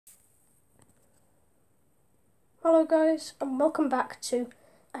Hello guys, and welcome back to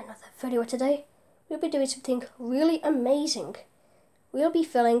another video. Today we'll be doing something really amazing. We'll be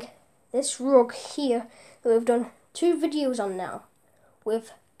filling this rug here that we've done 2 videos on now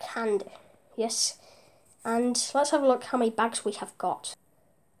with candy. Yes, and let's have a look how many bags we have got.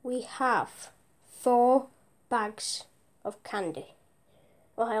 We have 4 bags of candy.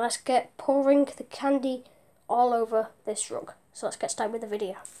 Right, let's get pouring the candy all over this rug. So let's get started with the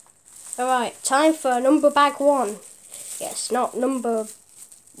video. Alright, time for number bag 1. Yes, not number...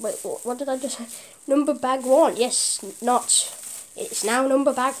 Wait, what did I just say? Number bag 1. Yes, not... It's now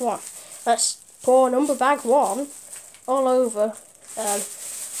number bag 1. Let's pour number bag 1 all over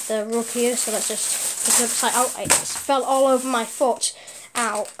the rug here. So let's just put it upside out. It fell all over my foot.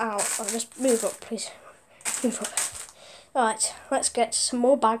 Ow, ow. I'll just move up, please. Move up. Alright, let's get some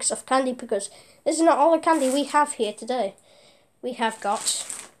more bags of candy because this is not all the candy we have here today. We have got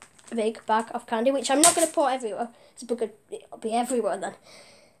a big bag of candy, which I'm not going to pour everywhere. Because it'll be everywhere then.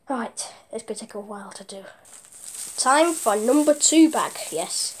 Right, it's going to take a while to do. Time for number 2 bag.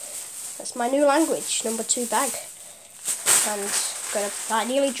 Yes, that's my new language. Number 2 bag. And I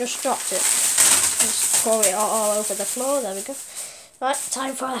nearly just dropped it. Just pour it all over the floor. There we go. Right,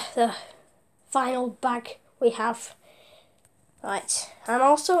 time for the final bag we have. Right, and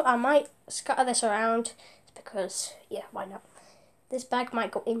also I might scatter this around because, yeah, why not? This bag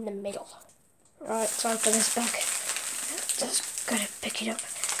might go in the middle. Right, time for this bag. Just gotta pick it up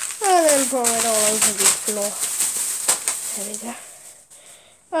and then pour it all over the floor. There we go.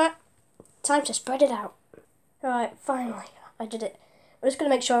 Right, time to spread it out. Right, finally, I did it. I'm just gonna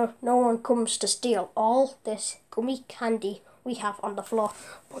make sure no one comes to steal all this gummy candy we have on the floor.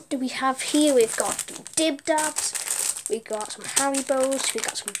 What do we have here? We've got Dib Dabs, we got some Haribos, we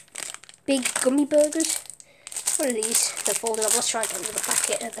got some big gummy burgers. What are these? They're folded up. Let's try and get into the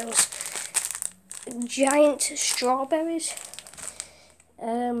packet of those. Giant strawberries.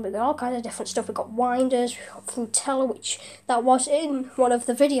 We've got all kinds of different stuff. We've got Winders, we've got Frutella, which that was in one of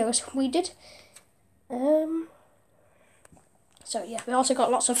the videos we did. So yeah, we also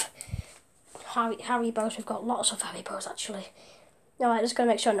got lots of Haribos. We've got lots of Haribos actually. Now I'm just going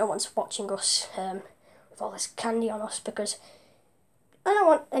to make sure no one's watching us with all this candy on us because I don't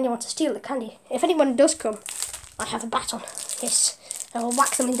want anyone to steal the candy. If anyone does come, I have a baton. Yes, I will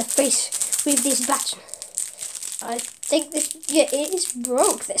whack them in the face with this baton. I think this, yeah, it is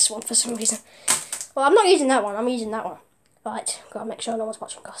broke, this one, for some reason. Well, I'm not using that one, I'm using that one. Right, gotta make sure no one's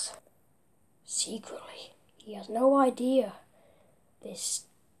watching us. Secretly, he has no idea this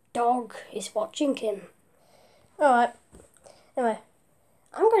dog is watching him. Alright, anyway,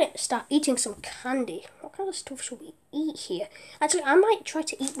 I'm going to start eating some candy. What kind of stuff should we eat here? Actually, I might try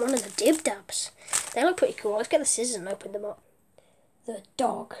to eat one of the Dib Dabs. They look pretty cool. Let's get the scissors and open them up. The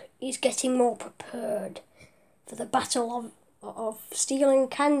dog is getting more prepared for the battle of stealing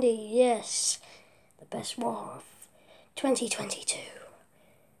candy. Yes, the best war of 2022.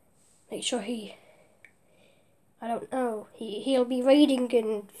 Make sure I don't know. He'll be raiding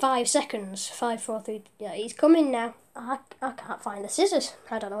in 5 seconds. 5, 4, 3. Yeah, he's coming now. I can't find the scissors.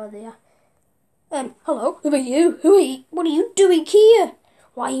 I don't know where they are. Hello? Who are you? What are you doing here?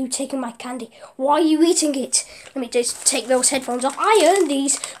 Why are you taking my candy? Why are you eating it? Let me just take those headphones off. I earned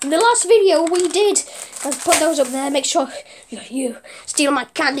these from the last video we did. Let's put those up there. Make sure you steal my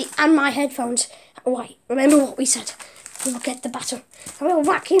candy and my headphones. Why? Remember what we said. We'll get the baton and we'll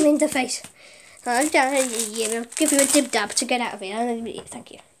whack him in the face. Yeah, we'll give you a Dib Dab to get out of here.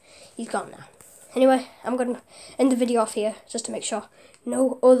 Thank you. He's gone now. Anyway, I'm going to end the video off here just to make sure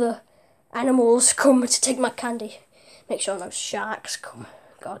no other animals come to take my candy. Make sure no sharks come.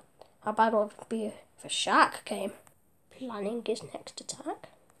 God, how bad would it be if a shark came? Planning his next attack.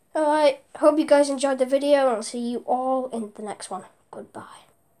 Alright, hope you guys enjoyed the video and I'll see you all in the next one. Goodbye.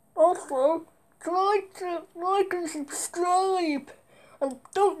 Also, try to like and subscribe. And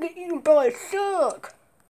don't get eaten by a shark.